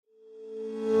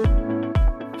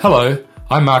Hello,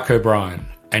 I'm Mark O'Brien,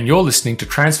 and you're listening to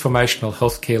Transformational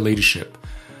Healthcare Leadership,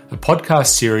 a podcast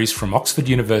series from Oxford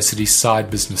University's Side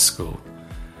Business School,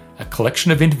 a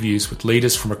collection of interviews with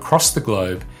leaders from across the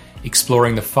globe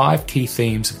exploring the 5 key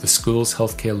themes of the school's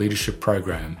healthcare leadership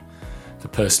program: the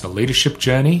personal leadership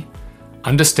journey,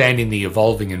 understanding the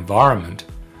evolving environment,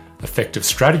 effective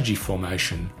strategy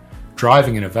formation,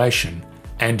 driving innovation,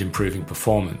 and improving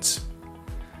performance.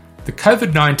 The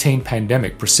COVID-19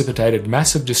 pandemic precipitated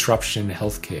massive disruption in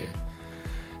healthcare.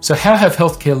 So how have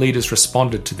healthcare leaders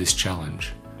responded to this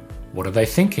challenge? What are they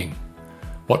thinking?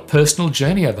 What personal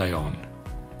journey are they on?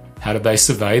 How do they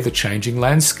survey the changing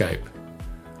landscape?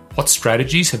 What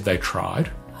strategies have they tried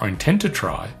or intend to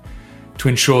try to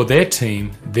ensure their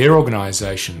team, their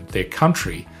organisation, their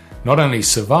country not only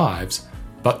survives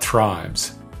but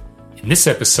thrives? In this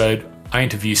episode, I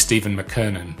interview Stephen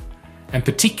McKernan and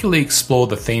particularly explore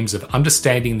the themes of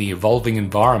understanding the evolving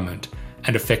environment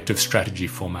and effective strategy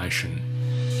formation.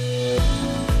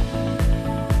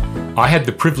 I had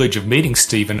the privilege of meeting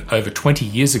Stephen over 20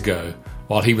 years ago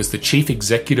while he was the Chief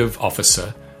Executive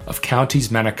Officer of Counties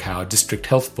Manukau District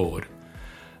Health Board,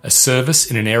 a service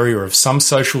in an area of some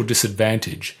social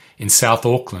disadvantage in South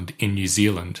Auckland in New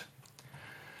Zealand.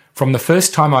 From the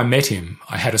first time I met him,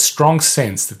 I had a strong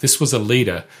sense that this was a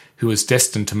leader who was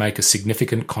destined to make a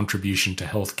significant contribution to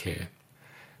healthcare.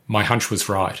 My hunch was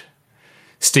right.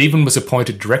 Stephen was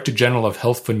appointed Director General of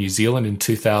Health for New Zealand in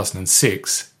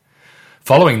 2006.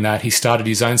 Following that, he started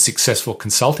his own successful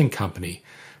consulting company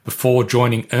before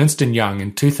joining Ernst & Young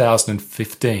in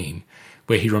 2015,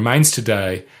 where he remains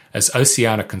today as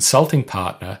Oceania Consulting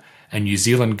Partner and New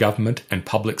Zealand Government and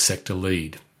Public Sector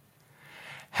Lead.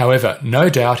 However, no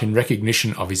doubt in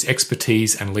recognition of his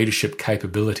expertise and leadership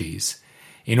capabilities,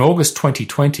 in August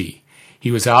 2020,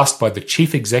 he was asked by the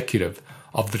Chief Executive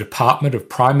of the Department of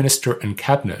Prime Minister and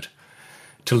Cabinet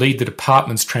to lead the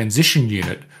department's transition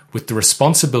unit with the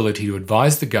responsibility to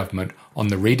advise the government on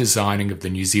the redesigning of the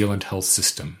New Zealand health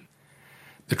system.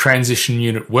 The transition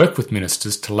unit worked with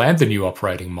ministers to land the new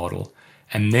operating model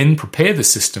and then prepare the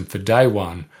system for day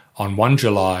one on 1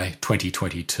 July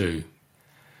 2022.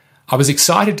 I was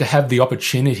excited to have the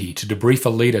opportunity to debrief a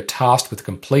leader tasked with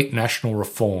complete national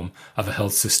reform of a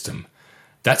health system,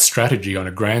 that strategy on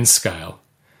a grand scale.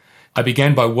 I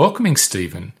began by welcoming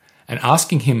Stephen and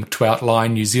asking him to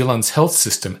outline New Zealand's health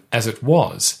system as it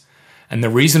was, and the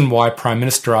reason why Prime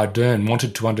Minister Ardern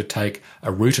wanted to undertake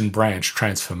a root and branch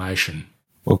transformation.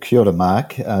 Well, kia ora,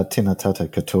 Mark. Tēnā tātou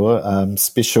katoa.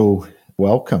 Special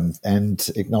welcome and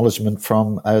acknowledgement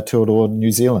from Aotearoa,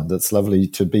 New Zealand. It's lovely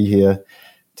to be here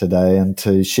today and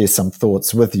to share some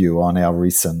thoughts with you on our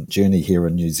recent journey here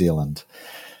in New Zealand.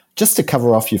 Just to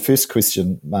cover off your first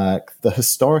question, Mark, the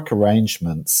historic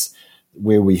arrangements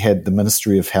where we had the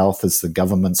Ministry of Health as the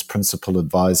government's principal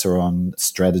advisor on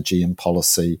strategy and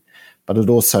policy, but it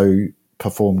also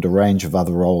performed a range of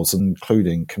other roles,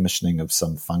 including commissioning of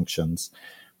some functions.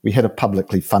 We had a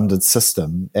publicly funded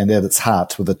system, and at its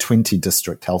heart were the 20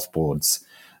 district health boards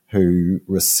who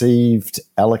received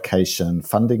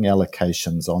funding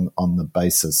allocations on the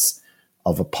basis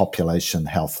of a population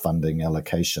health funding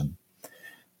allocation.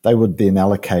 They would then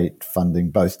allocate funding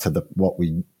both to what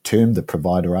we termed the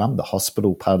provider arm, the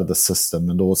hospital part of the system,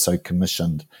 and also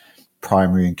commissioned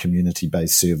primary and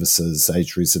community-based services,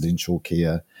 aged residential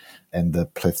care, and the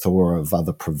plethora of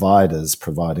other providers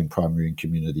providing primary and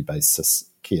community-based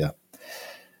care.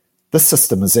 This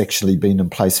system has actually been in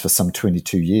place for some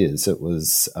 22 years. It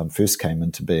was first came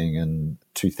into being in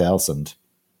 2000.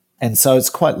 And so it's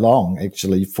quite long,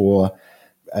 actually, for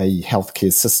a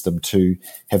healthcare system to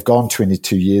have gone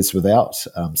 22 years without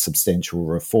substantial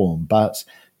reform. But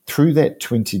through that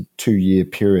 22-year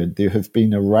period, there have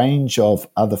been a range of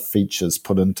other features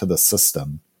put into the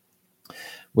system,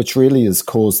 which really has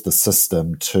caused the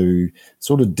system to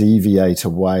sort of deviate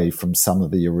away from some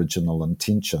of the original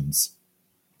intentions.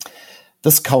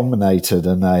 This culminated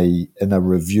in a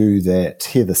review that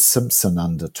Heather Simpson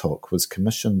undertook, was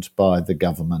commissioned by the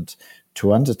government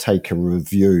to undertake a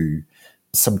review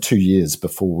some 2 years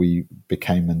before we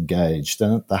became engaged.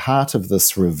 And at the heart of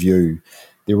this review,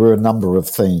 there were a number of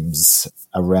themes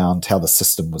around how the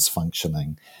system was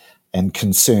functioning and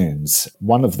concerns.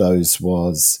 One of those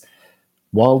was,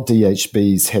 while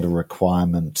DHBs had a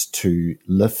requirement to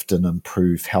lift and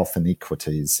improve health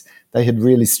inequities, they had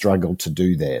really struggled to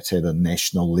do that at a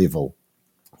national level.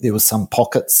 There were some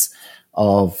pockets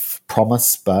of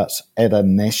promise, but at a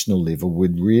national level,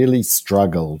 we'd really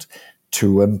struggled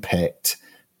to impact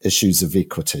issues of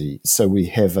equity. So we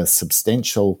have a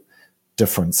substantial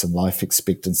difference in life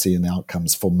expectancy and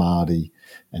outcomes for Māori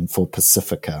and for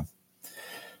Pacifica.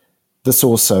 This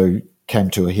also came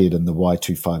to a head in the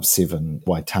Y257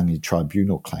 Waitangi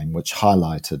Tribunal claim, which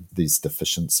highlighted these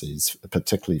deficiencies,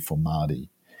 particularly for Māori.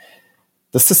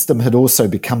 The system had also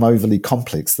become overly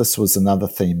complex. This was another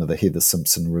theme of the Heather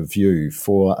Simpson review.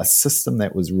 For a system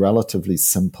that was relatively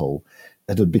simple,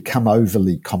 it had become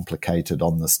overly complicated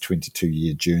on this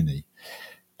 22-year journey.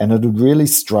 And it had really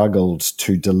struggled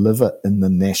to deliver in the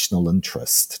national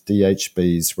interest.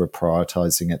 DHBs were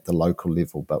prioritising at the local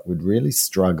level, but would really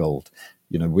struggled,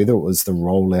 whether it was the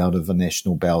rollout of a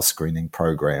national bowel screening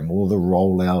program or the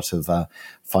rollout of a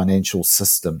financial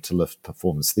system to lift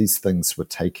performance. These things were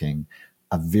taking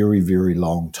a very, very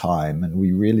long time, and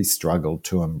we really struggled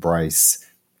to embrace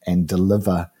and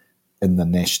deliver in the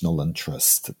national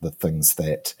interest the things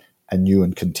that a new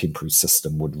and contemporary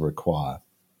system would require.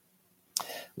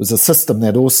 It was a system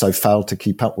that also failed to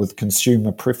keep up with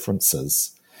consumer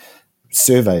preferences.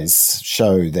 Surveys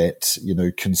show that,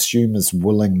 consumers'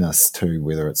 willingness to,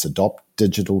 whether it's adopt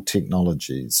digital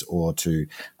technologies or to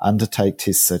undertake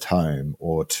tests at home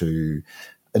or to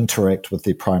interact with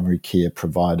their primary care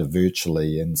provider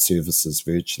virtually and services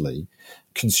virtually,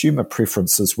 consumer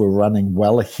preferences were running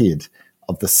well ahead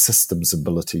of the system's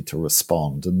ability to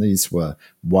respond. And these were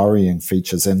worrying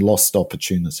features and lost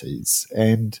opportunities.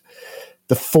 And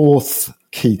the fourth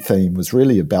key theme was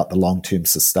really about the long-term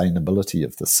sustainability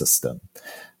of the system,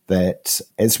 that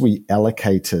as we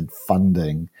allocated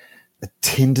funding, it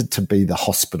tended to be the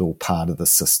hospital part of the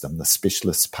system, the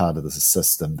specialist part of the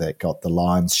system that got the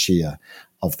lion's share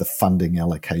of the funding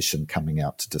allocation coming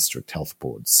out to district health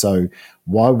boards. So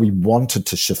while we wanted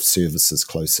to shift services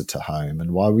closer to home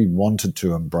and while we wanted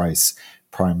to embrace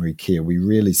primary care, we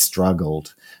really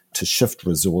struggled to shift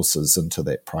resources into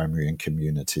that primary and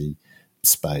community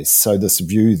space. So this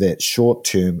view that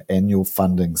short-term annual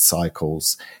funding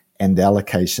cycles and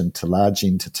allocation to large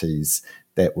entities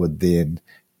that would then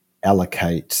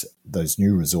allocate those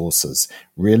new resources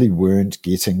really weren't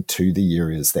getting to the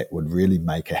areas that would really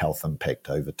make a health impact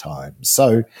over time.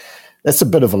 So that's a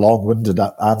bit of a long-winded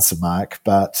answer, Mark,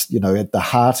 but at the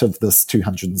heart of this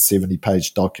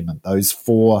 270-page document, those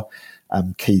four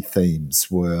key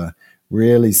themes were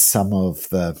really some of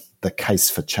the case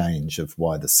for change of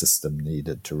why the system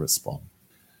needed to respond.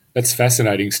 That's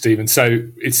fascinating, Stephen. So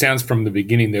it sounds from the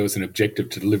beginning there was an objective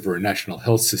to deliver a national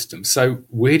health system. So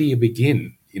where do you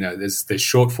begin? There's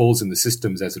shortfalls in the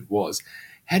systems as it was.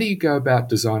 How do you go about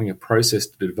designing a process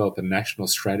to develop a national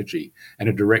strategy and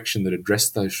a direction that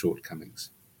addressed those shortcomings?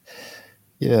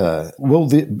 Yeah, well,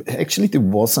 there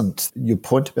wasn't. Your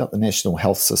point about the national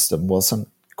health system wasn't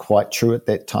quite true at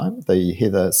that time. The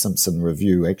Heather Simpson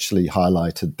review actually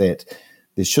highlighted that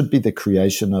there should be the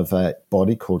creation of a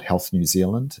body called Health New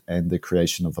Zealand and the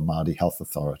creation of a Māori Health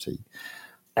Authority.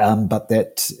 But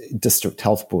that district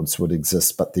health boards would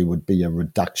exist, but there would be a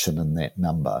reduction in that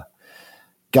number.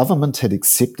 Government had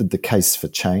accepted the case for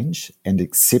change and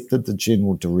accepted the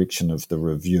general direction of the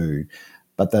review,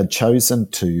 but they'd chosen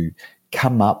to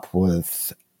come up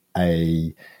with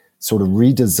a sort of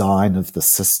redesign of the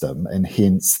system, and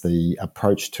hence the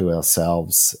approach to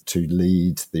ourselves to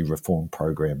lead the reform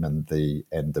program and the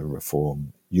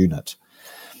reform unit.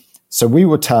 So we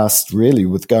were tasked really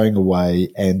with going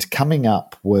away and coming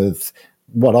up with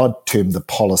what I'd term the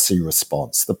policy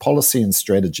response, the policy and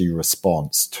strategy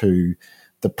response to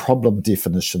the problem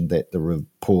definition that the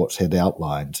report had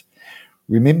outlined.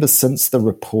 Remember, since the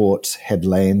report had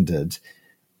landed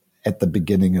at the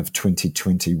beginning of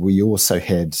 2020, we also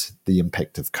had the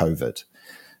impact of COVID.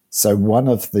 So one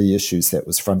of the issues that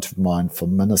was front of mind for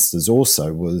ministers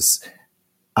also was,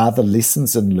 are the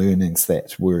lessons and learnings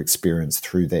that were experienced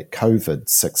through that COVID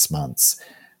 6 months,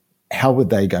 how were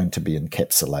they going to be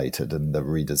encapsulated in the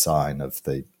redesign of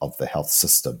the health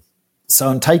system? So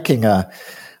in taking a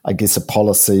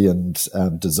policy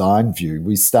and design view,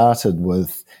 we started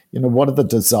with, what are the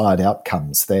desired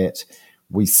outcomes that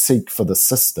we seek for the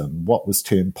system, what was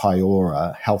termed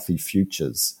Paiora, healthy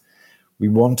futures. We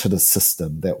wanted a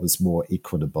system that was more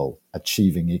equitable.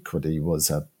 Achieving equity was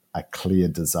a clear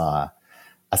desire.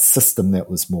 A system that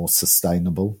was more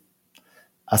sustainable.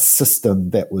 A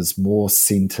system that was more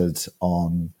centered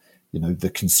on,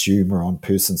 the consumer, on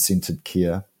person-centered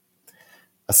care.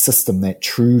 A system that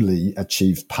truly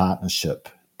achieved partnership,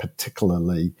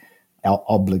 particularly our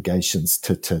obligations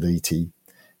to Te Riti,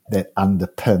 that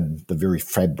underpin the very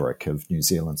fabric of New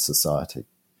Zealand society,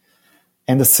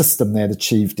 and a system that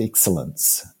achieved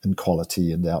excellence in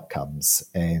quality and outcomes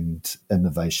and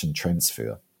innovation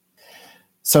transfer.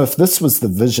 So if this was the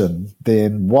vision,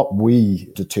 then what we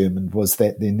determined was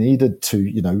that there needed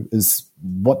to, is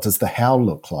what does the how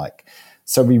look like?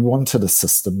 So we wanted a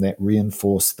system that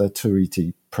reinforced the Te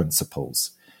Riti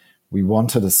principles. We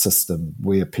wanted a system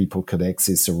where people could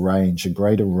access a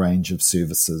greater range of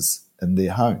services in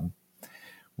their home.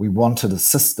 We wanted a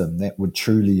system that would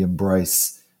truly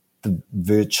embrace the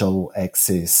virtual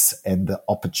access and the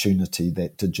opportunity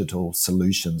that digital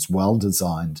solutions, well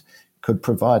designed, could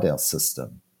provide our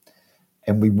system.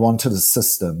 And we wanted a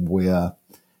system where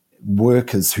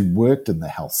workers who worked in the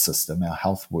health system, our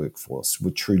health workforce,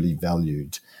 were truly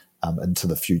valued into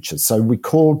the future. So we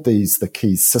called these the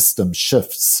key system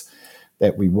shifts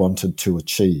that we wanted to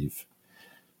achieve.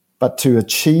 But to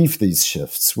achieve these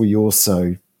shifts, we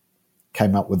also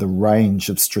came up with a range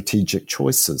of strategic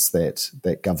choices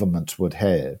that government would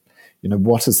have.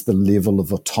 What is the level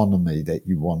of autonomy that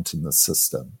you want in the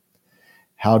system?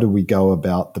 How do we go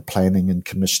about the planning and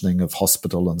commissioning of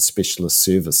hospital and specialist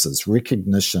services?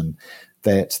 Recognition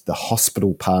that the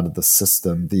hospital part of the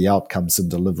system, the outcomes and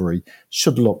delivery,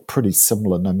 should look pretty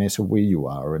similar no matter where you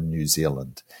are in New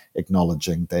Zealand,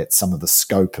 acknowledging that some of the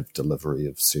scope of delivery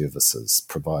of services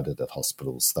provided at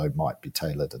hospitals, though, might be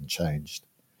tailored and changed.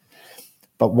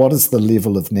 But what is the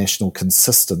level of national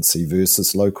consistency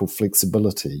versus local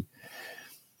flexibility?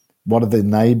 What are the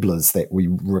enablers that we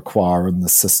require in the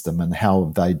system, and how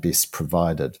are they best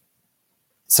provided?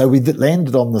 So we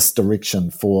landed on this direction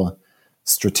for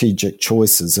strategic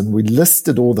choices, and we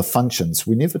listed all the functions.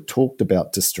 We never talked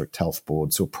about district health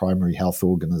boards or primary health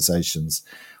organisations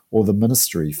or the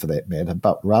ministry for that matter,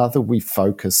 but rather we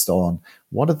focused on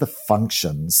what are the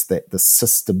functions that the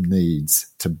system needs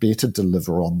to better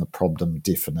deliver on the problem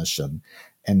definition,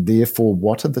 and therefore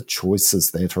what are the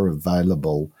choices that are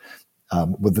available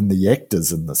within the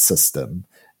actors in the system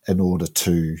in order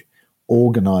to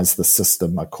organise the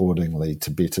system accordingly to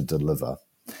better deliver.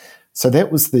 So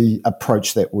that was the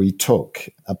approach that we took,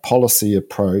 a policy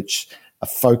approach, a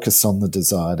focus on the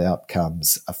desired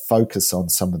outcomes, a focus on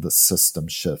some of the system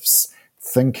shifts,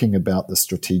 thinking about the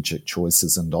strategic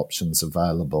choices and options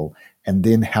available, and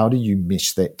then how do you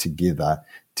mesh that together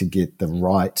to get the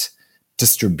right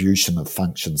distribution of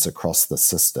functions across the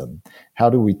system? How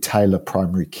do we tailor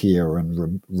primary care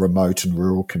in remote and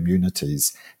rural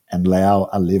communities and allow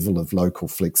a level of local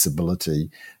flexibility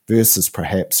versus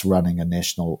perhaps running a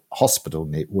national hospital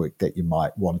network that you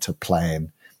might want to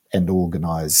plan and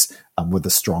organise with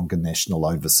a stronger national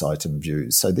oversight in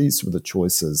view? So these were the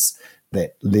choices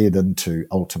that led into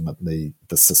ultimately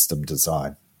the system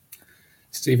design.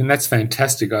 Stephen, that's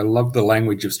fantastic. I love the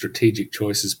language of strategic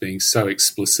choices being so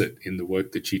explicit in the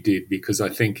work that you did, because I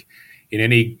think in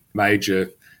any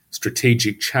major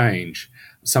strategic change,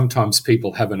 sometimes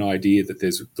people have an idea that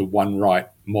there's the one right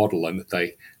model and that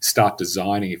they start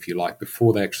designing, if you like,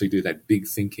 before they actually do that big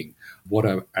thinking. What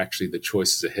are actually the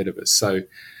choices ahead of us? So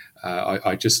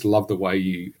I just love the way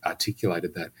you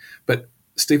articulated that. But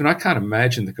Stephen, I can't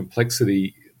imagine the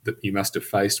complexity that you must have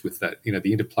faced with that,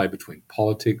 the interplay between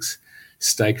politics,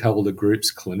 stakeholder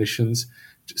groups, clinicians,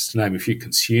 just to name a few,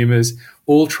 consumers,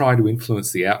 all trying to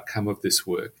influence the outcome of this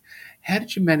work. How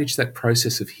did you manage that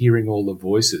process of hearing all the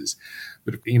voices,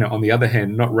 but, on the other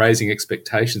hand, not raising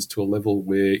expectations to a level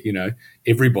where,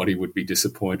 everybody would be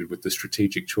disappointed with the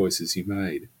strategic choices you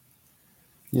made?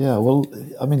 Yeah, well,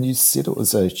 you said it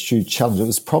was a huge challenge. It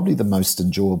was probably the most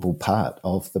enjoyable part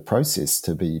of the process,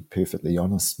 to be perfectly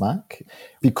honest, Mark.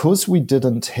 Because we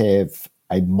didn't have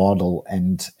a model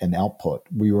and an output,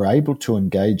 we were able to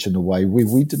engage in a way where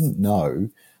we didn't know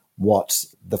what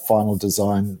the final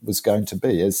design was going to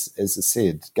be. As I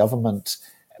said, government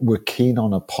were keen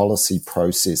on a policy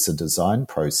process, a design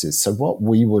process. So what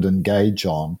we would engage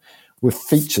on were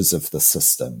features of the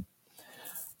system.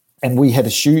 And we had a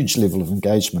huge level of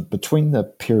engagement between the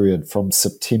period from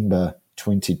September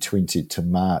 2020 to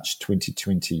March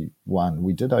 2021.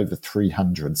 We did over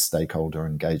 300 stakeholder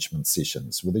engagement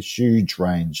sessions with a huge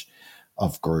range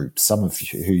of groups, some of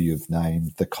who you've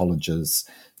named, the colleges,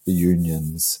 the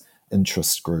unions,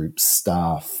 interest groups,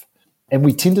 staff. And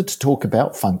we tended to talk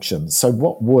about functions. So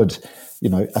what would,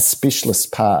 a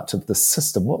specialist part of the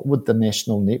system, what would the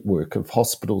national network of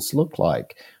hospitals look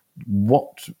like?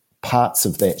 What parts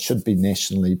of that should be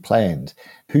nationally planned?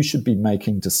 Who should be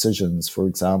making decisions, for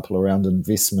example, around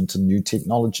investment in new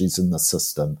technologies in the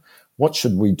system? What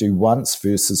should we do once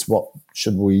versus what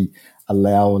should we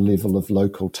allow a level of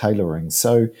local tailoring?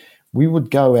 So we would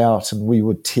go out and we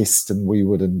would test and we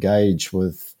would engage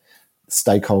with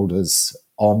stakeholders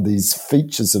on these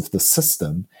features of the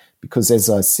system, because, as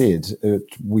I said,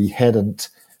 we hadn't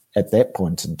at that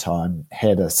point in time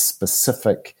had a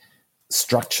specific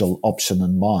structural option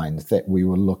in mind that we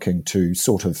were looking to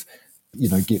sort of,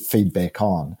 get feedback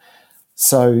on.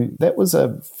 So that was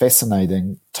a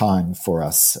fascinating time for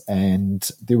us, and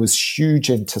there was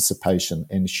huge anticipation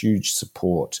and huge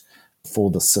support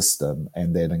for the system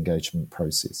and that engagement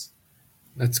process.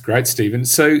 That's great, Stephen.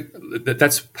 So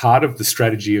that's part of the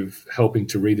strategy of helping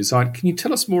to redesign. Can you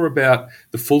tell us more about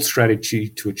the full strategy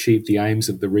to achieve the aims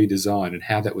of the redesign and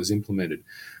how that was implemented?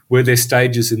 Were there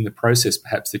stages in the process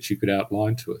perhaps that you could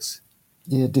outline to us?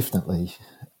 Yeah, definitely.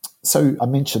 So I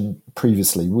mentioned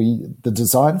previously, the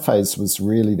design phase was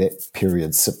really that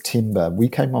period, September. We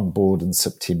came on board in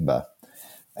September,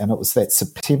 and it was that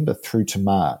September through to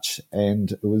March.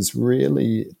 And it was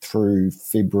really through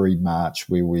February, March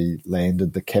where we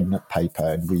landed the cabinet paper,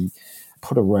 and we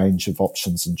put a range of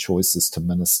options and choices to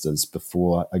ministers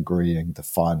before agreeing the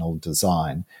final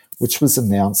design, which was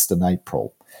announced in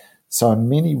April. So in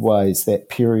many ways, that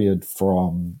period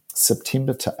from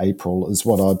September to April is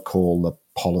what I'd call the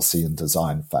policy and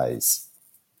design phase.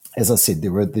 As I said,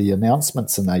 there were the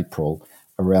announcements in April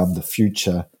around the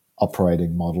future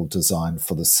operating model design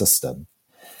for the system.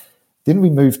 Then we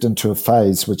moved into a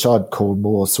phase which I'd call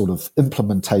more sort of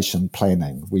implementation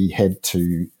planning.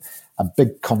 A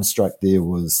big construct there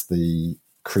was the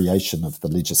creation of the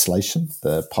legislation,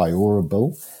 the Paiora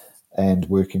Bill, and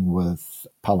working with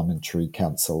Parliamentary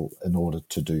Council in order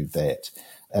to do that.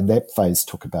 And that phase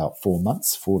took about 4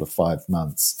 to 5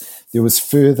 months. There was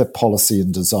further policy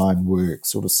and design work,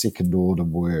 sort of second order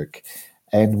work.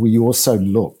 And we also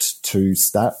looked to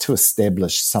start to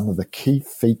establish some of the key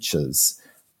features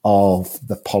of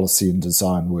the policy and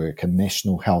design work: a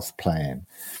national health plan,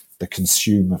 the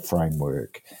consumer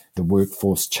framework, the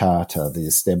workforce charter, the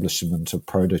establishment of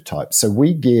prototypes. So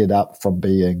we geared up from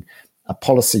being a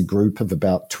policy group of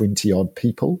about 20 odd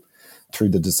people through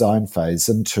the design phase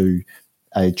into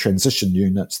a transition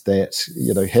unit that,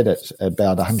 had at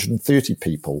about 130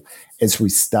 people as we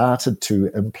started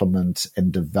to implement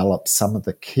and develop some of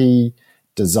the key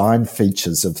design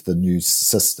features of the new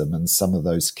system and some of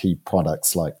those key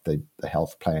products like the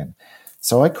health plan.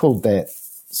 So I called that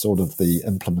sort of the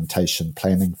implementation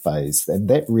planning phase, and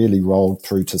that really rolled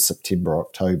through to September,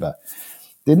 October.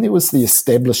 Then there was the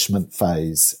establishment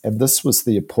phase, and this was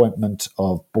the appointment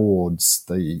of boards,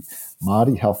 the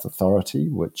Māori Health Authority,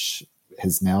 which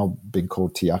has now been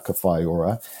called Te Aka Whai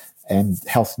Ora, and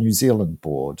Health New Zealand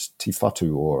Board, Te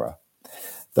Whatu Ora.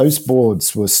 Those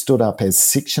boards were stood up as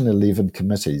Section 11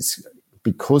 committees.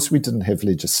 Because we didn't have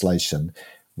legislation,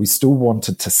 we still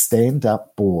wanted to stand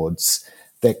up boards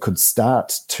that could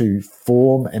start to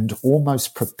form and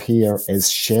almost prepare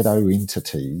as shadow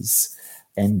entities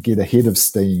and get ahead of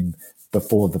steam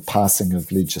before the passing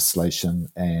of legislation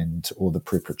and all the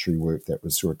preparatory work that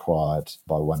was required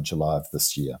by 1 July of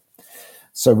this year.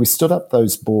 So we stood up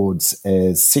those boards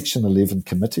as Section 11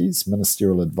 committees,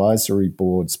 ministerial advisory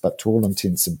boards, but to all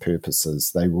intents and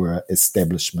purposes, they were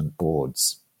establishment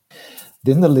boards.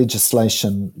 Then the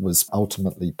legislation was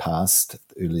ultimately passed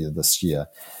earlier this year.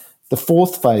 The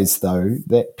fourth phase, though,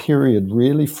 that period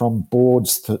really from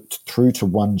boards through to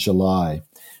 1 July,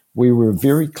 we were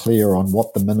very clear on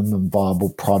what the minimum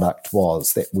viable product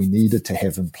was that we needed to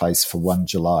have in place for 1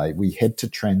 July. We had to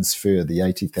transfer the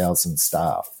 80,000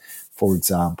 staff, for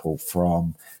example,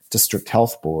 from district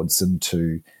health boards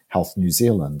into Health New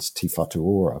Zealand, Te Whatu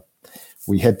Ora.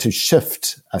 We had to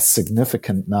shift a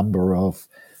significant number of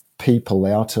people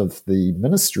out of the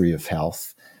Ministry of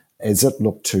Health as it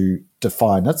looked to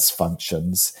define its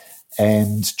functions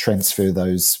and transfer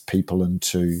those people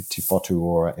into Te Whatu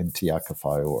Ora and Te Aka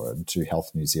Whai Ora, into Health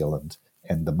New Zealand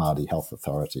and the Māori Health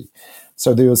Authority.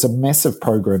 So there was a massive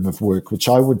program of work, which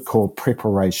I would call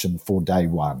preparation for day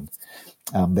one,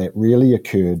 that really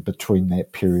occurred between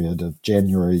that period of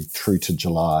January through to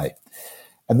July.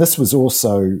 And this was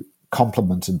also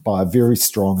complemented by a very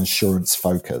strong assurance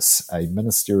focus, a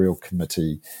ministerial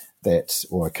committee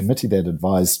a committee that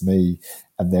advised me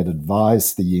and that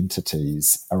advised the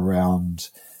entities around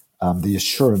the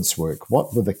assurance work.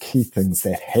 What were the key things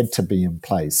that had to be in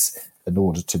place in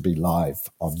order to be live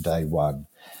on day one?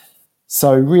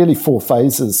 So really 4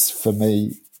 phases for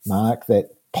me, Mark: that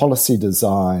policy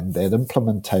design, that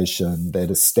implementation,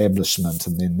 that establishment,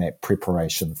 and then that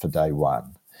preparation for day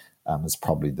one is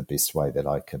probably the best way that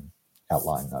I can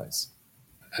outline those.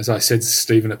 As I said,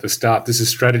 Stephen, at the start, this is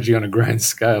strategy on a grand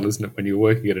scale, isn't it, when you're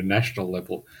working at a national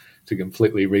level to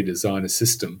completely redesign a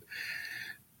system.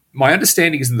 My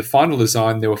understanding is in the final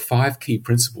design, there were 5 key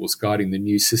principles guiding the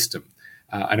new system.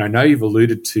 And I know you've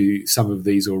alluded to some of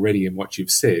these already in what you've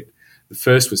said. The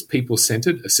first was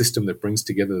people-centred, a system that brings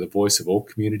together the voice of all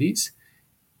communities.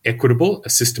 Equitable, a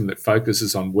system that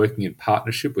focuses on working in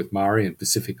partnership with Maori and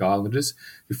Pacific Islanders,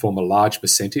 who form a large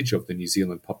percentage of the New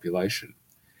Zealand population.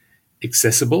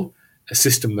 Accessible, a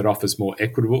system that offers more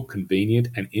equitable, convenient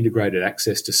and integrated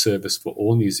access to service for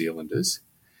all New Zealanders.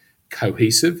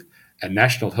 Cohesive, a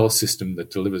national health system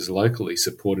that delivers locally,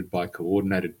 supported by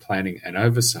coordinated planning and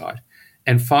oversight,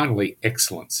 and finally,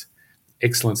 excellence.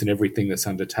 Excellence in everything that's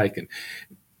undertaken.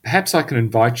 Perhaps I can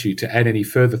invite you to add any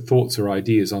further thoughts or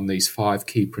ideas on these 5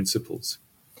 key principles.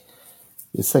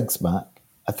 Yes, thanks, Mark.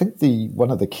 I think one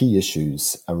of the key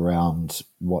issues around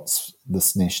what's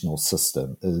this national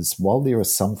system is, while there are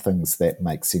some things that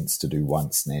make sense to do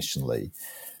once nationally,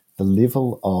 the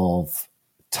level of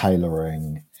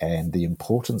tailoring and the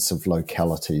importance of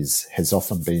localities has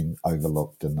often been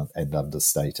overlooked and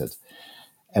understated.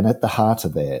 And at the heart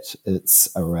of that, it's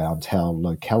around how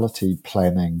locality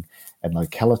planning and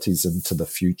localities into the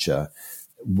future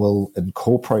will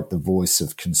incorporate the voice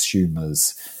of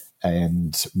consumers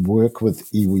and work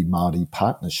with iwi Māori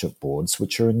partnership boards,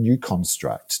 which are a new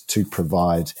construct to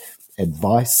provide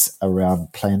advice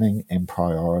around planning and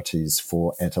priorities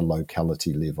at a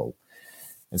locality level.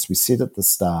 As we said at the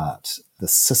start, the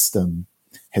system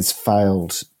has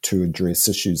failed to address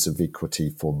issues of equity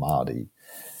for Māori.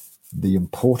 The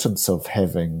importance of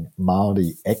having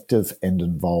Māori active and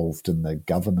involved in the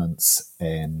governance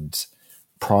and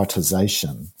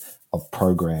prioritisation of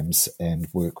programs and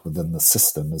work within the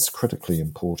system is critically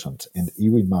important, and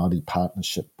iwi Māori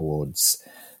partnership boards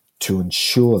to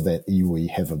ensure that iwi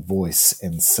have a voice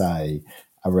and say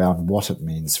around what it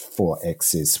means for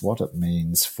access, what it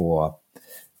means for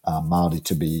Māori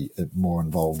to be more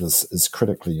involved is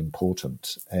critically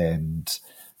important, and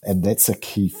that's a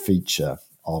key feature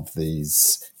of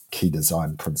these key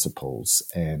design principles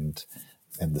and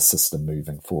the system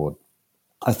moving forward.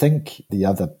 I think the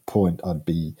other point I'd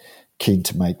be keen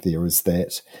to make there is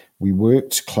that we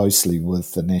worked closely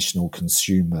with the National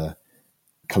Consumer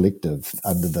Collective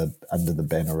under the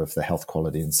banner of the Health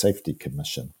Quality and Safety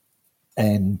Commission,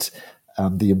 and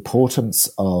the importance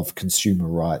of consumer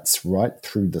rights right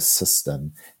through the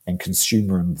system and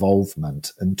consumer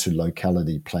involvement into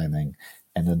locality planning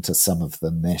and into some of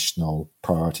the national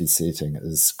priority setting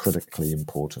is critically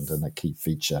important and a key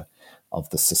feature of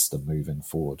the system moving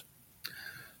forward.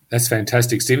 That's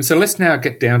fantastic, Stephen. So let's now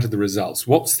get down to the results.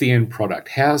 What's the end product?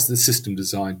 How's the system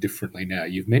designed differently now?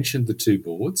 You've mentioned the 2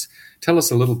 boards. Tell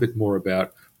us a little bit more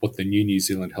about what the new New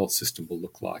Zealand health system will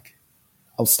look like.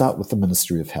 I'll start with the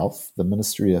Ministry of Health. The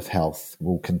Ministry of Health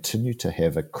will continue to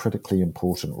have a critically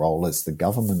important role as the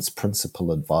government's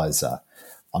principal advisor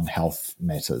on health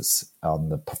matters, on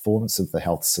the performance of the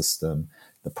health system,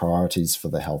 the priorities for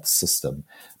the health system.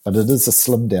 But it is a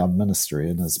slimmed-down ministry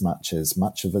in as much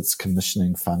of its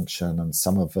commissioning function and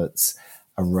some of its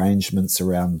arrangements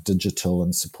around digital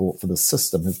and support for the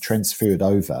system have transferred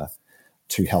over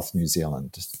to Health New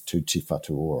Zealand, to Te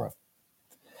Whatu Ora.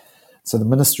 So the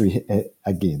ministry,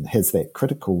 again, has that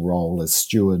critical role as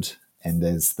steward and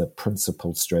as the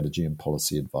principal strategy and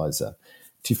policy advisor.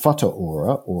 Te Whatu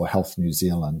Ora, or Health New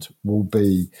Zealand,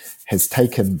 has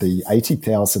taken the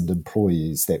 80,000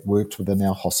 employees that worked within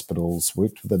our hospitals,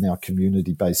 worked within our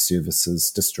community-based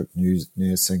services, district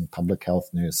nursing, public health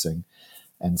nursing,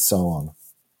 and so on,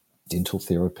 dental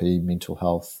therapy, mental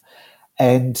health,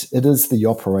 and it is the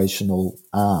operational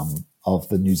arm of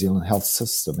the New Zealand health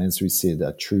system, as we said,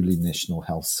 a truly national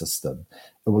health system.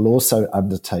 It will also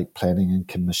undertake planning and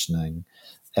commissioning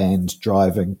and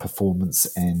driving performance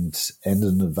and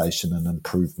innovation and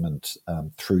improvement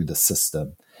through the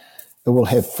system. It will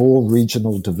have 4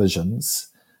 regional divisions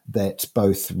that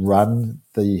both run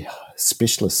the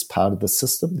specialist part of the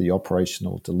system, the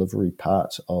operational delivery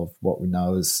part of what we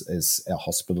know as our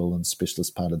hospital and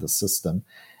specialist part of the system,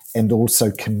 and also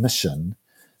commission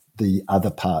the other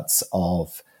parts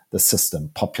of the system,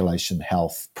 population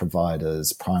health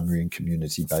providers, primary and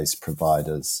community-based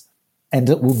providers. And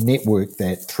it will network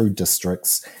that through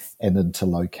districts and into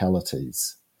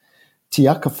localities. Te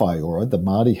Aka Whaiora, the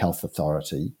Māori Health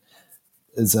Authority,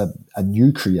 is a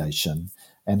new creation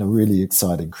and a really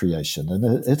exciting creation.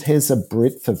 And it has a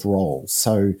breadth of roles.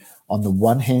 So on the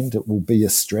one hand, it will be a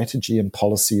strategy and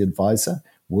policy advisor,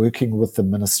 working with the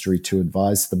ministry to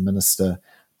advise the minister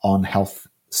on health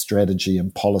strategy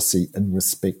and policy in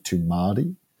respect to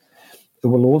Māori. It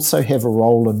will also have a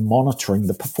role in monitoring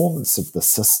the performance of the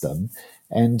system,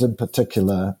 and in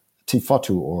particular Te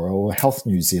Whatu Ora, or Health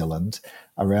New Zealand,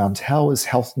 around how is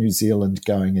Health New Zealand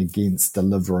going against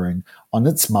delivering on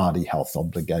its Māori health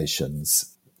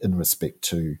obligations in respect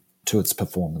to its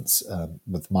performance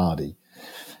with Māori.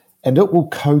 And it will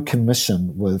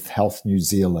co-commission with Health New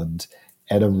Zealand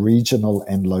at a regional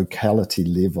and locality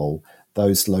level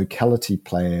those locality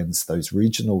plans, those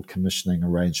regional commissioning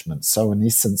arrangements. So in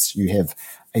essence, you have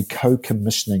a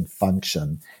co-commissioning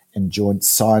function and joint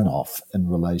sign-off in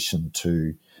relation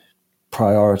to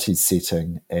priority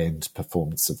setting and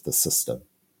performance of the system.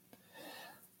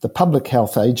 the Public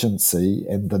Health Agency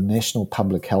and the National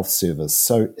Public Health Service.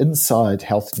 So inside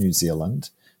Health New Zealand,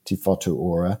 Te Whatu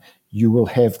Ora, you will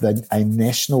have a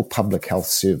National Public Health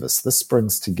Service. This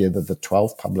brings together the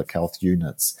 12 public health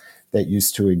units that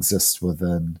used to exist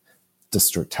within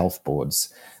district health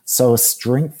boards. So a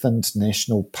strengthened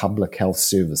National Public Health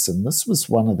Service. And this was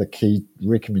one of the key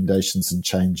recommendations and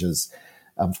changes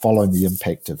following the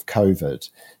impact of COVID.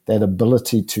 That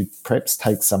ability to perhaps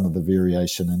take some of the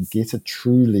variation and get a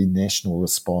truly national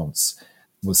response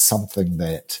was something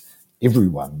that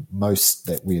everyone, most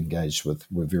that we engaged with,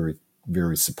 were very,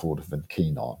 very supportive and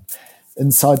keen on.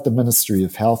 Inside the Ministry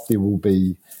of Health, there will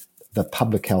be the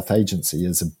Public Health Agency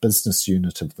as a business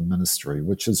unit of the ministry,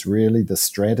 which is really the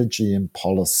strategy and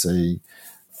policy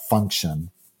function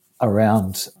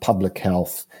around public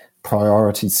health,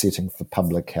 priority setting for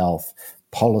public health,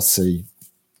 policy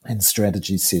and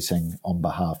strategy setting on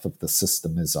behalf of the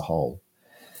system as a whole.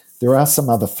 There are some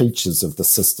other features of the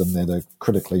system that are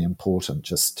critically important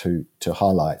just to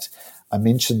highlight. I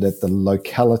mentioned at the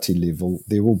locality level,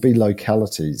 there will be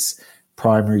localities,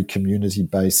 primary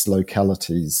community-based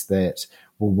localities that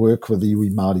will work with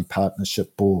iwi Māori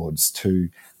partnership boards to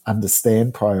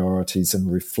understand priorities and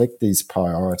reflect these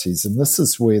priorities. And this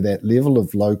is where that level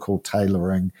of local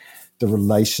tailoring, the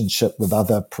relationship with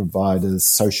other providers,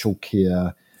 social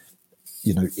care,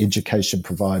 education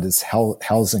providers,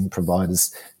 housing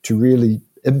providers, to really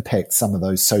impact some of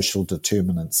those social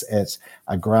determinants at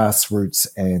a grassroots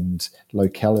and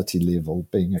locality level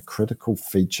being a critical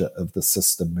feature of the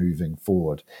system moving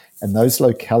forward. And those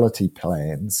locality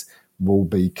plans will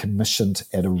be commissioned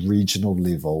at a regional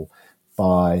level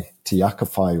by Te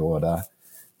Akawhai Ora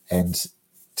and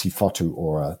Te Whatu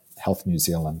Ora, Health New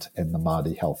Zealand and the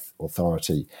Māori Health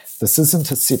Authority. This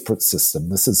isn't a separate system.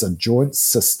 This is a joint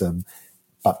system,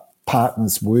 but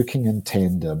partners working in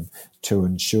tandem to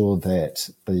ensure that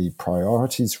the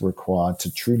priorities required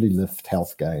to truly lift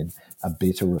health gain are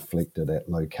better reflected at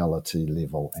locality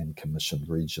level and commissioned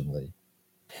regionally.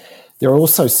 There are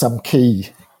also some key,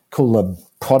 call them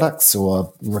products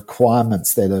or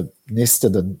requirements that are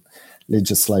nested in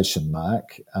legislation,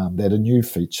 Mark, that are new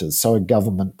features. So a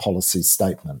government policy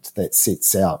statement that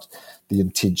sets out the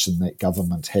intention that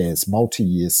government has,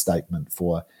 multi-year statement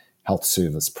for health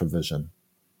service provision,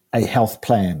 a health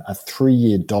plan, a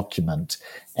 3-year document,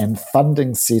 and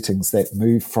funding settings that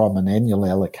move from an annual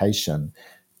allocation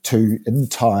to, in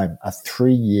time, a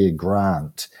 3-year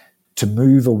grant to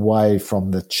move away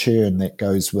from the churn that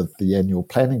goes with the annual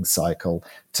planning cycle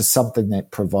to something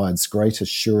that provides greater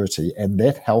surety. And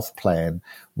that health plan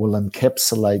will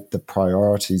encapsulate the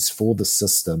priorities for the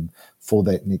system for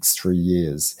that next 3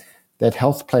 years. That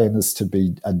health plan is to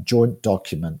be a joint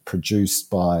document produced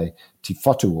by Te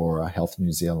Whatu Ora, Health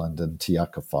New Zealand, and Te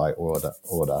Akawhai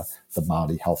Ora, the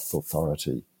Māori Health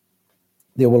Authority.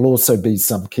 There will also be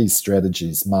some key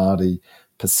strategies, Māori,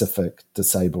 Pacific,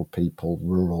 disabled people,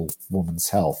 rural, women's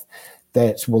health,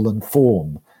 that will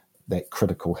inform that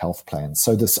critical health plan.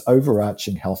 So this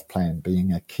overarching health plan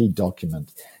being a key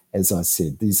document, as I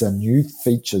said, these are new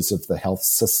features of the health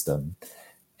system,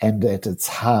 and at its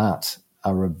heart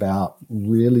are about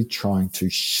really trying to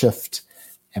shift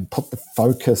and put the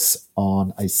focus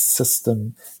on a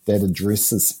system that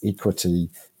addresses equity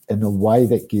in a way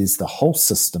that gears the whole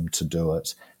system to do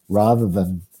it, rather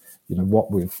than,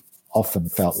 what we've often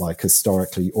felt like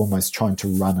historically, almost trying to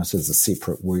run it as a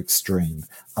separate work stream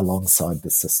alongside the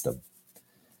system.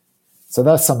 So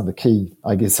those are some of the key,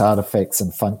 artifacts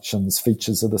and functions,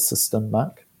 features of the system,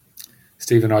 Mark.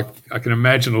 Stephen, I can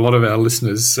imagine a lot of our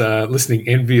listeners listening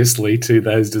enviously to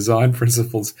those design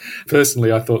principles.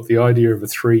 Personally, I thought the idea of a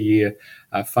 3-year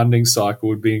funding cycle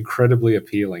would be incredibly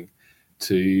appealing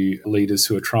to leaders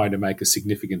who are trying to make a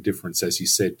significant difference, as you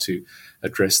said, to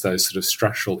address those sort of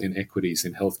structural inequities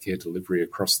in healthcare delivery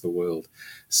across the world.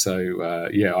 So,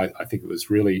 I think it was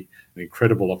really an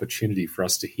incredible opportunity for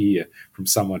us to hear from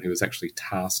someone who was actually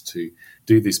tasked to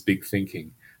do this big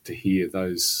thinking, to hear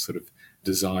those sort of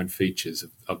design features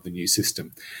of the new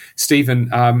system.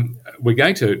 Stephen, we're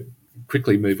going to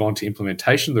quickly move on to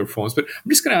implementation of the reforms, but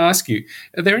I'm just going to ask you,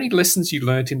 are there any lessons you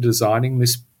learnt in designing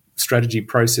this strategy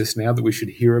process now that we should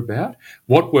hear about?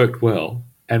 What worked well,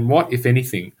 and what, if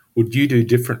anything, would you do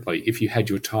differently if you had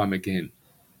your time again?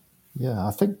 Yeah,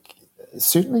 I think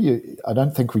certainly I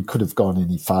don't think we could have gone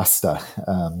any faster,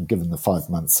 given the 5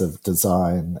 months of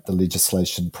design. The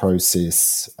legislation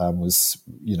process was,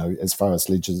 as far as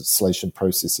legislation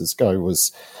processes go,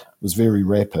 was very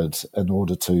rapid in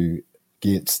order to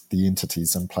get the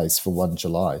entities in place for 1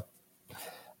 July.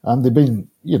 There've been,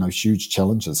 huge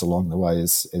challenges along the way,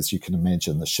 as you can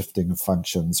imagine, the shifting of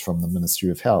functions from the Ministry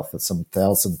of Health. Some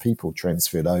 1,000 people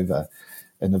transferred over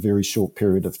in a very short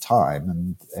period of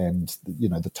time, and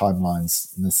the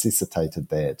timelines necessitated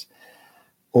that.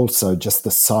 Also, just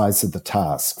the size of the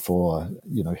task for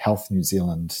Health New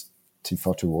Zealand, Te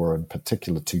Whatu Ora in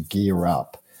particular, to gear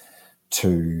up,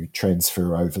 to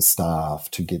transfer over staff,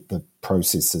 to get the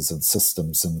processes and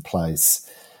systems in place.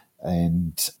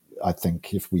 And I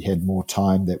think if we had more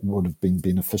time, that would have been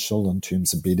beneficial in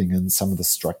terms of bedding in some of the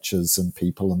structures and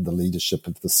people and the leadership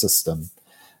of the system.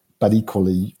 But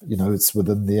equally, it's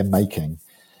within their making.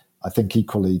 I think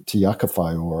equally Te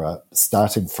Akawhai Ora,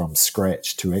 starting from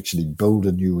scratch to actually build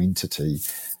a new entity,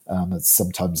 it's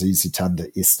sometimes easy to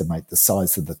underestimate the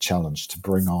size of the challenge to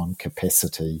bring on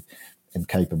capacity and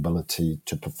capability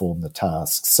to perform the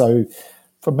task. So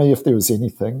for me, if there was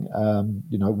anything,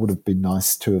 it would have been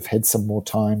nice to have had some more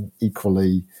time.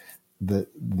 Equally,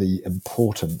 the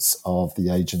importance of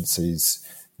the agencies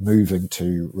moving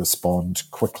to respond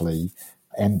quickly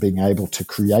and being able to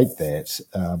create that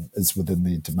is within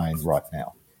their domain right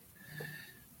now.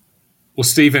 Well,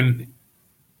 Stephen,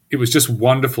 it was just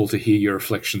wonderful to hear your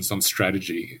reflections on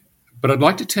strategy. But I'd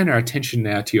like to turn our attention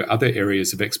now to your other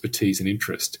areas of expertise and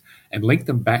interest and link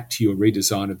them back to your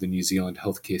redesign of the New Zealand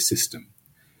healthcare system.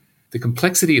 The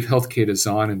complexity of healthcare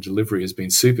design and delivery has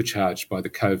been supercharged by the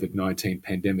COVID-19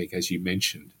 pandemic, as you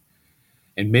mentioned.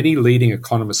 And many leading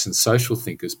economists and social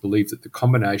thinkers believe that the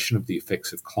combination of the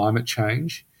effects of climate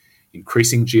change,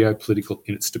 increasing geopolitical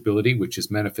instability, which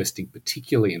is manifesting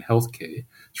particularly in healthcare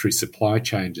through supply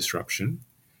chain disruption.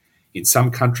 In some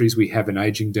countries, we have an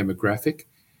ageing demographic.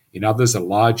 In others, a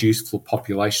large youthful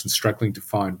population struggling to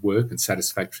find work and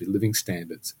satisfactory living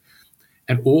standards.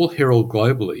 And all herald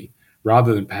globally,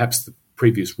 rather than perhaps the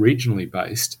previous regionally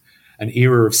based, an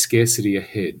era of scarcity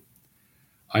ahead.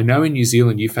 I know in New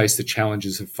Zealand you face the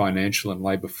challenges of financial and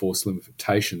labour force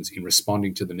limitations in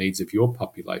responding to the needs of your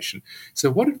population.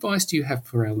 So what advice do you have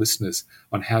for our listeners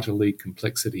on how to lead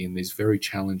complexity in these very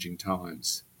challenging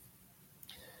times?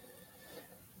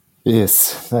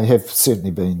 Yes, they have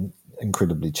certainly been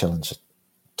incredibly challenging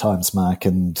times, Mark,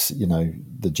 and,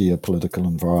 the geopolitical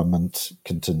environment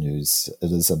continues.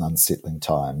 It is an unsettling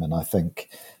time. And I think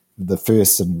the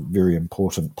first and very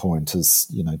important point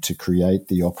is, to create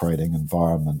the operating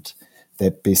environment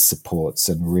that best supports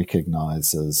and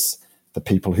recognises the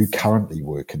people who currently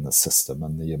work in the system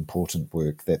and the important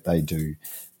work that they do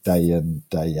day in,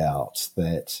 day out,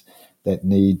 that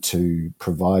need to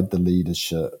provide the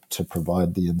leadership, to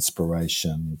provide the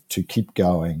inspiration, to keep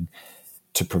going,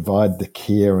 to provide the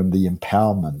care and the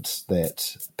empowerment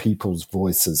that people's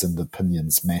voices and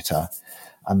opinions matter,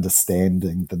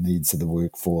 understanding the needs of the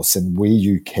workforce, and where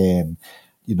you can,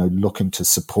 looking to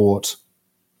support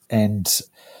and,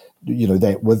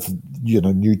 that with,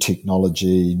 new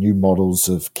technology, new models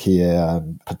of care,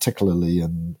 particularly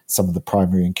in some of the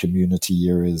primary and community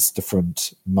areas,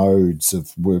 different modes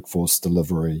of workforce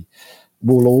delivery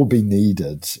will all be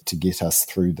needed to get us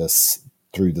through this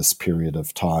period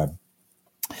of time.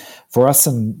 For us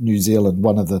in New Zealand,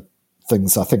 one of the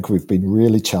things I think we've been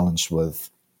really challenged with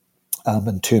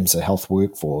in terms of health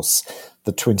workforce,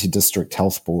 the 20 district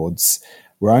health boards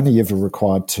were only ever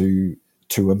required to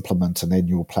implement an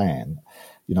annual plan,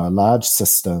 a large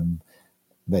system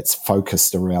that's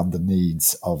focused around the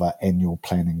needs of our annual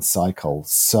planning cycle.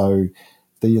 So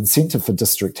the incentive for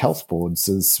district health boards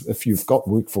is if you've got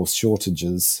workforce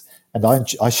shortages, and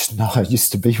I should know, I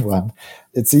used to be one,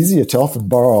 it's easier to often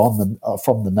borrow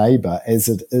from the neighbour as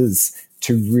it is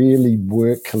to really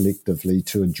work collectively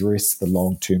to address the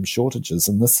long-term shortages.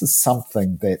 And this is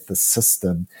something that the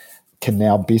system can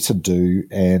now better do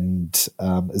and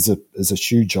is a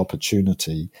huge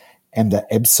opportunity and an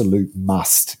absolute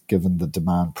must given the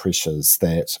demand pressures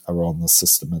that are on the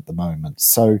system at the moment.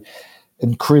 So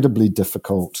incredibly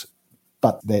difficult,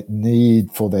 but that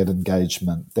need for that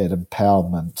engagement, that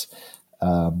empowerment,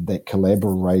 that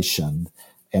collaboration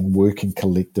and working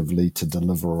collectively to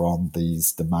deliver on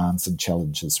these demands and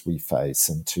challenges we face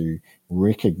and to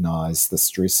recognise the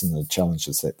stress and the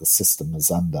challenges that the system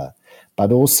is under, but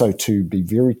also to be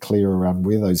very clear around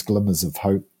where those glimmers of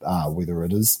hope are, whether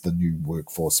it is the new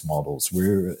workforce models,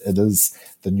 where it is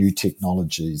the new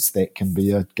technologies that can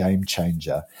be a game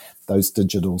changer, those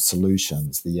digital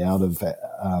solutions, the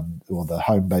or the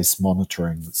home-based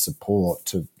monitoring support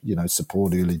to,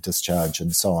 support early discharge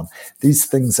and so on. These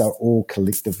things are all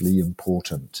collectively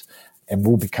important and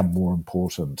will become more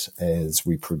important as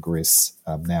we progress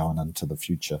now and into the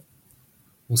future.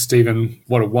 Well, Stephen,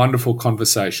 what a wonderful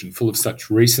conversation full of such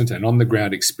recent and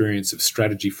on-the-ground experience of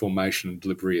strategy formation and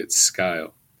delivery at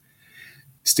scale.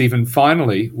 Stephen,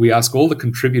 finally, we ask all the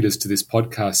contributors to this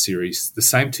podcast series the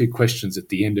same two questions at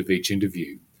the end of each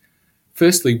interview.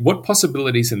 Firstly, what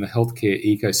possibilities in the healthcare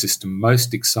ecosystem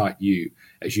most excite you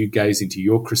as you gaze into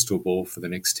your crystal ball for the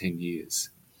next 10 years?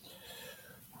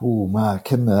 Oh,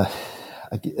 Mark, in the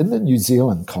New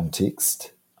Zealand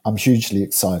context, I'm hugely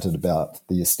excited about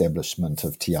the establishment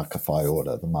of Te Aka Whai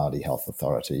Ora, the Māori Health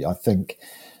Authority. I think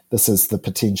this has the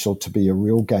potential to be a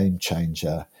real game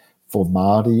changer for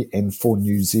Māori and for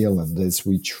New Zealand as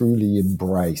we truly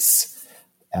embrace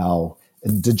our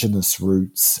Indigenous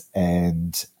roots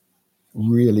and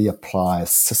really apply a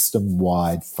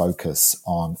system-wide focus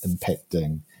on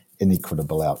impacting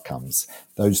inequitable outcomes.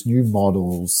 Those new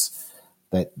models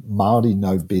that Māori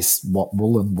know best what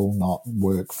will and will not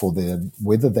work for them,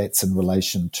 whether that's in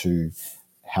relation to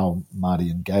how Māori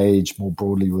engage more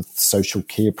broadly with social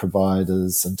care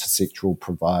providers, intersectoral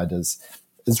providers,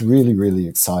 is really, really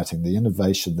exciting. The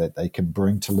innovation that they can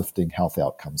bring to lifting health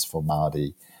outcomes for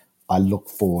Māori, I look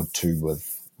forward to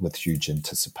with huge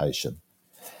anticipation.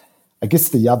 I guess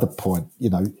the other point,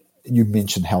 you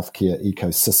mentioned healthcare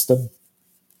ecosystem.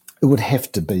 It would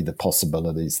have to be the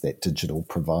possibilities that digital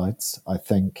provides. I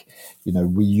think,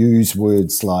 we use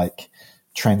words like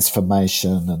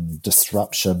transformation and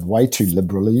disruption way too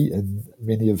liberally in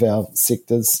many of our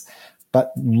sectors,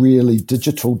 but really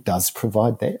digital does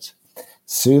provide that.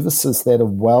 Services that are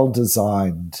well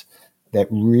designed, that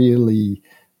really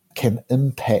can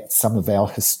impact some of our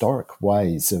historic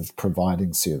ways of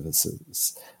providing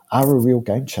services, are a real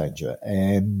game changer.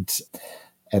 And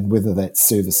whether that's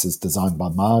services designed by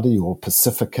Māori or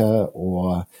Pacifica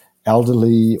or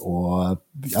elderly or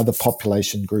other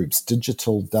population groups,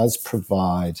 digital does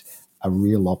provide a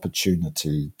real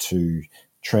opportunity to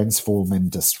transform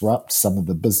and disrupt some of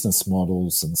the business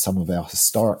models and some of our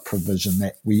historic provision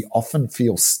that we often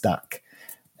feel stuck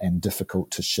and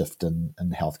difficult to shift in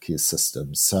healthcare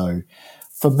systems. So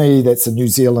for me, that's a New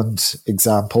Zealand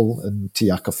example in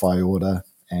Te Aka Whai Ora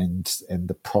and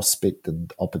the prospect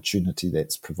and opportunity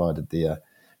that's provided there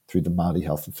through the Māori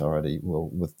Health Authority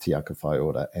with Te Aka Whai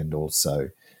Ora, and also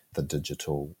the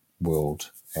digital world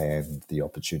and the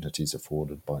opportunities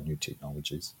afforded by new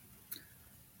technologies.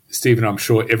 Stephen, I'm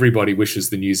sure everybody wishes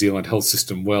the New Zealand health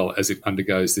system well as it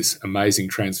undergoes this amazing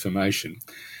transformation.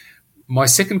 My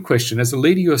second question, as a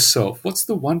leader yourself, what's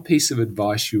the one piece of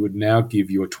advice you would now give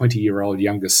your 20-year-old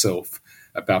younger self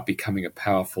about becoming a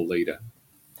powerful leader?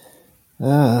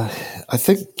 I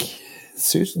think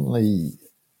certainly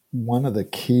one of the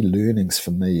key learnings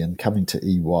for me in coming to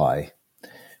EY,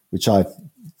 which I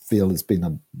feel has been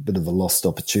a bit of a lost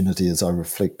opportunity as I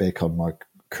reflect back on my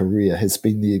career, has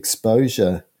been the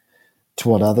exposure to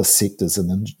what other sectors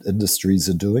and industries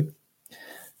are doing.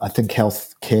 I think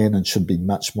health can and should be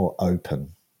much more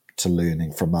open to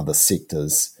learning from other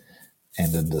sectors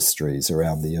and industries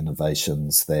around the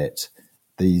innovations that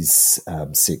these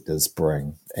sectors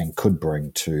bring and could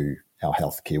bring to our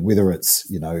healthcare, whether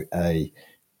it's, a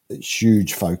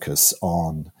huge focus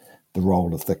on the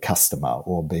role of the customer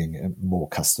or being more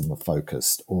customer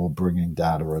focused or bringing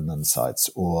data and insights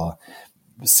or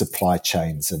supply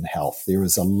chains in health. There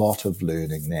is a lot of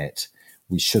learning that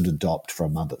we should adopt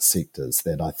from other sectors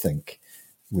that I think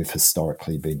we've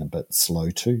historically been a bit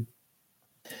slow to.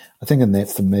 I think in that,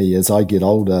 for me, as I get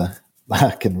older,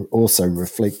 I can also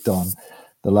reflect on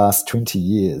the last 20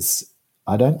 years.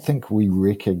 I don't think we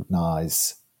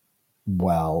recognize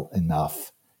well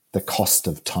enough the cost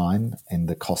of time and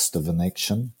the cost of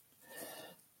inaction.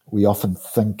 We often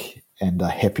think and are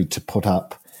happy to put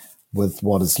up with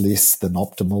what is less than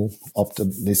less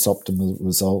optimal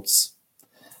results,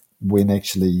 when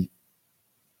actually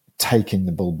taking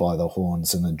the bull by the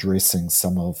horns and addressing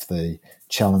some of the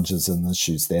challenges and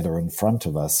issues that are in front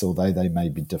of us, although they may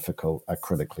be difficult, are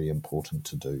critically important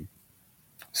to do.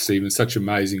 Stephen, such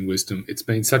amazing wisdom. It's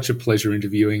been such a pleasure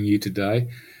interviewing you today,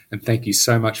 and thank you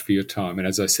so much for your time. And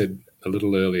as I said a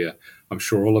little earlier, I'm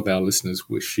sure all of our listeners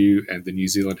wish you and the New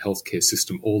Zealand healthcare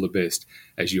system all the best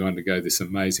as you undergo this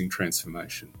amazing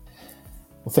transformation.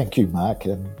 Well, thank you, Mark,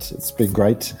 and it's been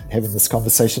great having this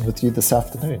conversation with you this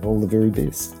afternoon. All the very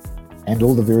best. And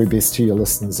all the very best to your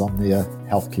listeners on their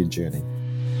healthcare journey.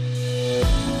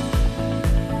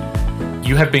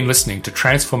 You have been listening to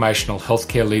Transformational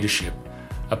Healthcare Leadership,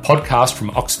 a podcast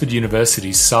from Oxford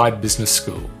University's Side Business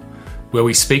School, where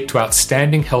we speak to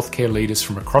outstanding healthcare leaders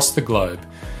from across the globe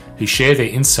who share their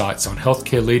insights on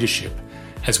healthcare leadership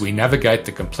as we navigate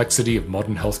the complexity of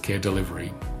modern healthcare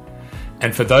delivery.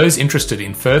 And for those interested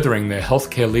in furthering their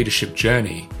healthcare leadership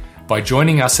journey, by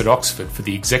joining us at Oxford for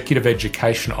the executive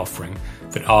education offering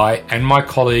that I and my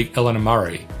colleague Eleanor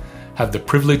Murray have the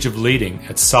privilege of leading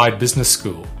at Side Business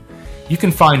School, You can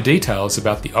find details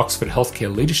about the Oxford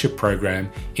Healthcare Leadership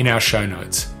Program in our show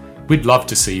notes. We'd love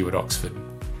to see you at Oxford.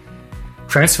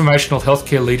 Transformational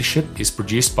Healthcare Leadership is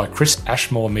produced by Chris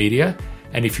Ashmore Media,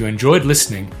 and if you enjoyed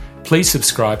listening, please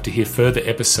subscribe to hear further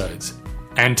episodes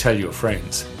and tell your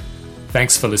friends.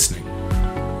 Thanks for listening.